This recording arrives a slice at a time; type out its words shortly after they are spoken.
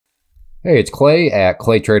Hey, it's Clay at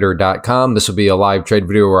ClayTrader.com. This will be a live trade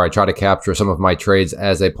video where I try to capture some of my trades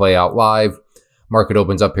as they play out live. Market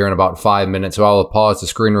opens up here in about 5 minutes, so I'll pause the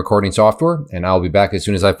screen recording software, and I'll be back as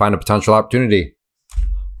soon as I find a potential opportunity.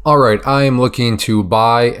 All right, I am looking to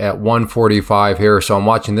buy at 145 here, so I'm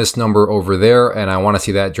watching this number over there, and I want to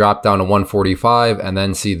see that drop down to 145, and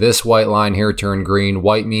then see this white line here turn green.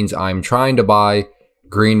 White means I'm trying to buy.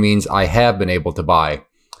 Green means I have been able to buy.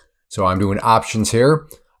 So I'm doing options here.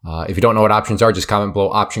 If you don't know what options are, just comment below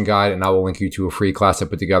option guide, and I will link you to a free class I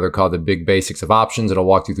put together called The Big Basics of Options. It'll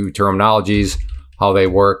walk you through terminologies, how they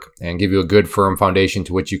work, and give you a good firm foundation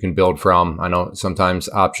to which you can build from. I know sometimes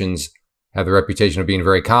options have the reputation of being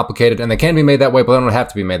very complicated, and they can be made that way, but they don't have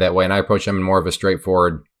to be made that way, and I approach them in more of a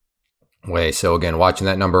straightforward way. So again, watching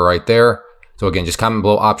that number right there. So again, just comment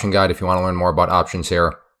below option guide if you want to learn more about options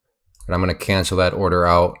here. And I'm going to cancel that order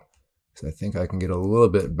out because I think I can get a little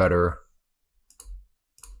bit better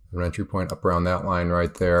an entry point up around that line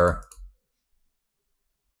right there.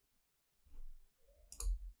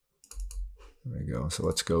 There we go. So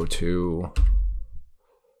let's go to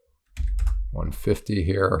 150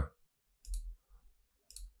 here.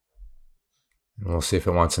 And we'll see if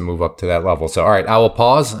it wants to move up to that level. So, all right, I will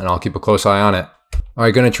pause and I'll keep a close eye on it. All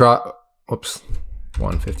right, going to try, whoops,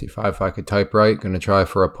 155 if I could type right. Going to try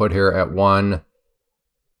for a put here at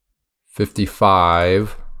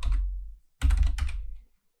 155.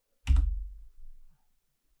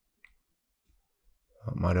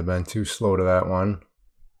 Might have been too slow to that one.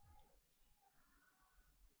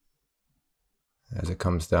 As it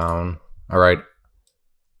comes down. All right,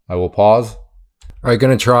 I will pause. All right,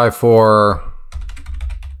 gonna try for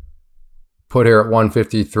put here at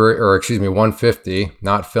 153, or excuse me, 150,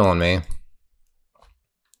 not filling me.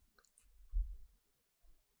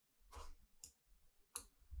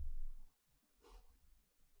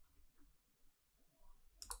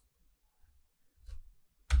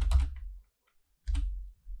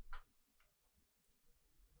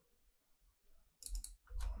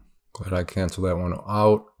 Glad I canceled that one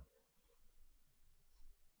out.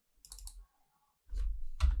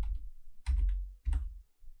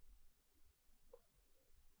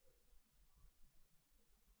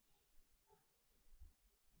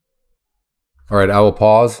 All right, I will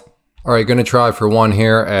pause. All right, gonna try for one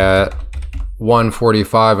here at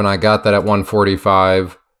 145, and I got that at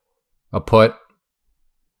 145, a put.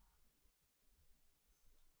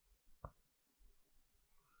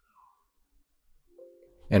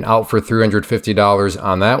 And out for $350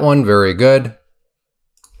 on that one. Very good.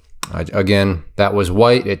 Again, that was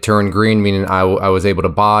white. It turned green, meaning I was able to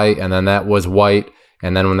buy. And then that was white.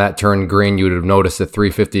 And then when that turned green, you would have noticed the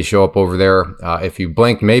 350 show up over there. If you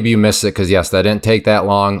blinked, maybe you missed it because, yes, that didn't take that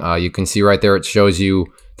long. You can see right there, it shows you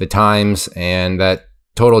the times. And that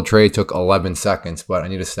total trade took 11 seconds. But I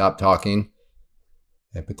need to stop talking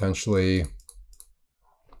and potentially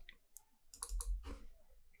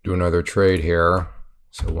do another trade here.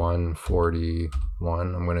 So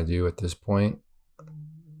 141 I'm going to do at this point.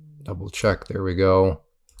 Double check. There we go.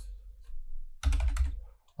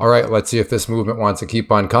 All right, let's see if this movement wants to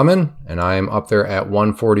keep on coming. And I am up there at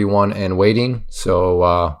 141 and waiting.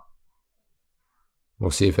 So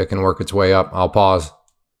we'll see if it can work its way up. I'll pause.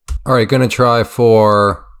 All right, going to try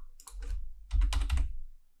for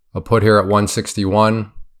a put here at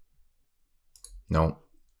 161. No.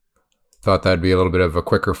 Thought that'd be a little bit of a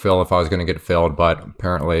quicker fill if I was going to get filled, but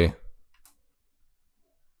apparently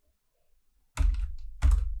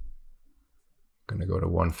going to go to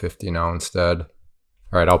 150 now instead. All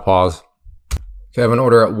right, I'll pause. Okay, I have an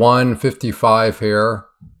order at 155 here.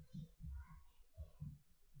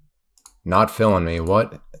 Not filling me.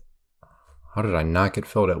 What? How did I not get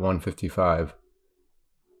filled at 155?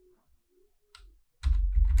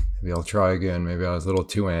 Maybe I'll try again. Maybe I was a little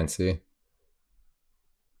too antsy.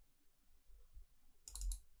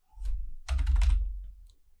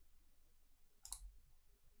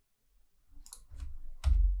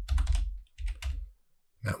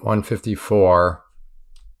 At 154.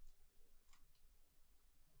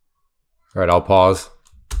 All right, I'll pause.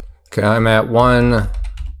 Okay, I'm at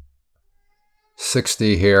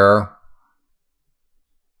 160 here.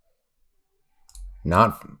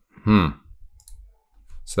 Not,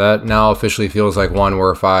 So that now officially feels like one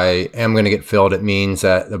where if I am going to get filled, it means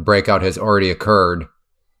that the breakout has already occurred.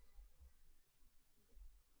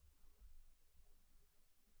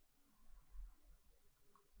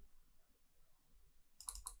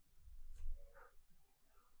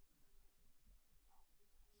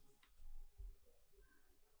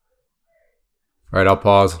 All right, I'll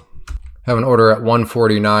pause. Have an order at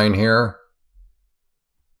 149 here.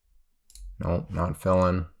 Nope, not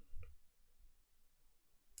filling.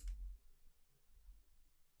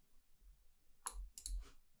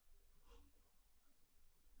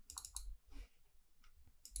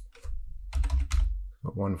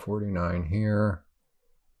 149 here.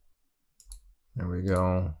 There we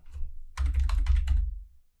go.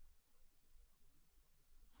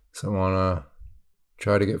 So I want to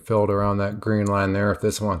try to get filled around that green line there if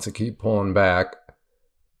this wants to keep pulling back.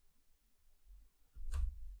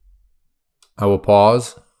 I will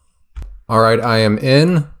pause. All right, I am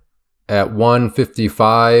in at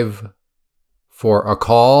 155 for a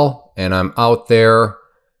call, and I'm out there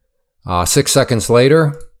 6 seconds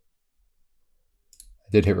later. I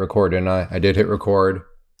did hit record, didn't I? I did hit record.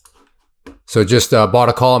 So just bought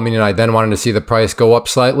a call, meaning I then wanted to see the price go up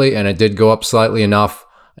slightly, and it did go up slightly enough.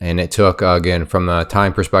 And it took, again, from the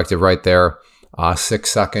time perspective right there, 6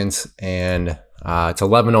 seconds, and it's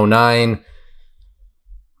 11:09.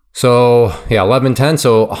 So yeah, 11:10.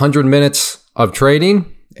 So 100 minutes of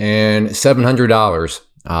trading and $700,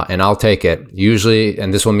 and I'll take it. Usually,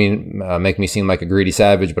 and this will make me seem like a greedy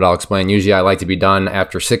savage, but I'll explain. Usually, I like to be done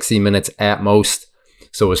after 60 minutes at most.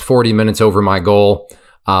 So it was 40 minutes over my goal.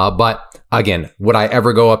 But again, would I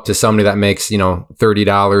ever go up to somebody that makes, $30,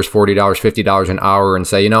 $40, $50 an hour and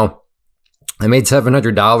say, I made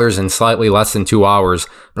 $700 in slightly less than 2 hours,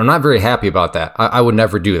 but I'm not very happy about that. I would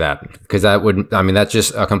never do that, because that's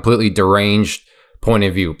just a completely deranged point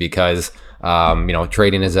of view, because,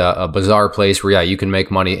 trading is a bizarre place where, yeah, you can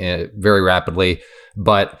make money very rapidly,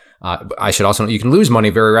 but I should also know you can lose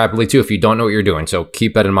money very rapidly too if you don't know what you're doing. So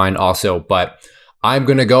keep that in mind also. But I'm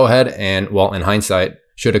going to go ahead and, well, in hindsight,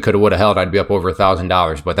 shoulda, coulda, woulda, held, I'd be up over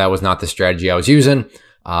 $1,000, but that was not the strategy I was using.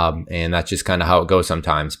 And that's just kind of how it goes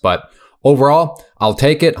sometimes. But overall, I'll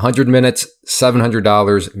take it. 100 minutes,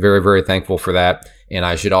 $700. Very, very thankful for that. And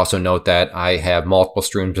I should also note that I have multiple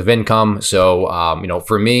streams of income. So,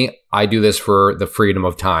 for me, I do this for the freedom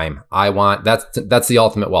of time. That's the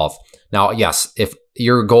ultimate wealth. Now, yes, if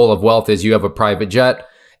your goal of wealth is you have a private jet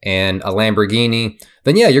and a Lamborghini,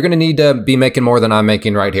 then yeah, you're going to need to be making more than I'm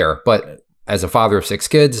making right here. But as a father of 6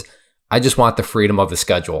 kids, I just want the freedom of the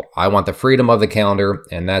schedule. I want the freedom of the calendar,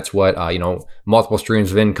 and that's what, multiple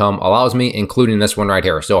streams of income allows me, including this one right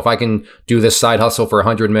here. So if I can do this side hustle for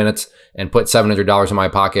 100 minutes and put $700 in my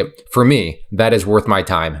pocket, for me, that is worth my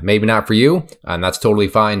time. Maybe not for you, and that's totally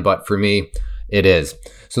fine, but for me, it is.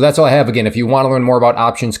 So that's all I have. Again, if you want to learn more about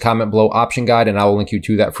options, comment below option guide, and I will link you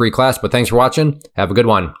to that free class. But thanks for watching. Have a good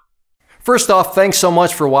one. First off, thanks so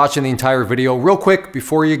much for watching the entire video. Real quick,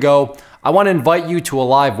 before you go, I want to invite you to a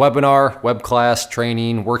live webinar, web class,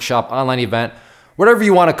 training, workshop, online event, whatever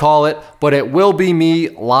you want to call it, but it will be me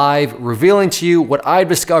live revealing to you what I've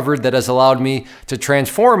discovered that has allowed me to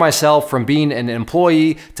transform myself from being an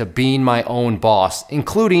employee to being my own boss,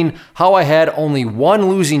 including how I had only one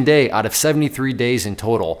losing day out of 73 days in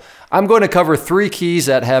total. I'm going to cover 3 keys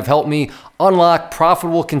that have helped me unlock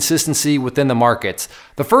profitable consistency within the markets.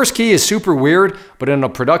 The first key is super weird, but in a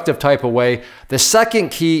productive type of way. The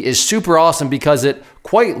second key is super awesome because it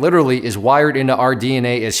quite literally is wired into our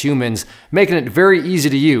DNA as humans, making it very easy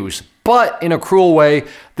to use. But in a cruel way,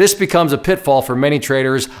 this becomes a pitfall for many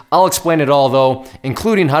traders. I'll explain it all though,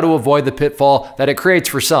 including how to avoid the pitfall that it creates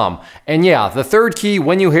for some. And yeah, the third key,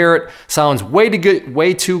 when you hear it, sounds way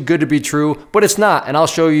too good to be true, but it's not, and I'll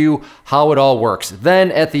show you how it all works.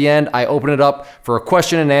 Then at the end, I open it up for a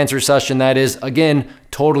question and answer session that is, again,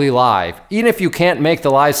 totally live. Even if you can't make the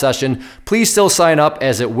live session, please still sign up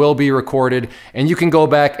as it will be recorded, and you can go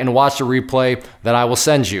back and watch the replay that I will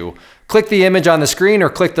send you. Click the image on the screen or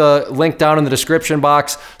click the link down in the description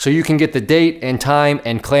box so you can get the date and time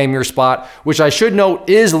and claim your spot, which I should note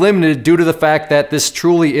is limited due to the fact that this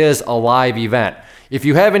truly is a live event. If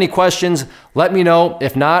you have any questions, let me know.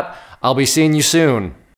 If not, I'll be seeing you soon.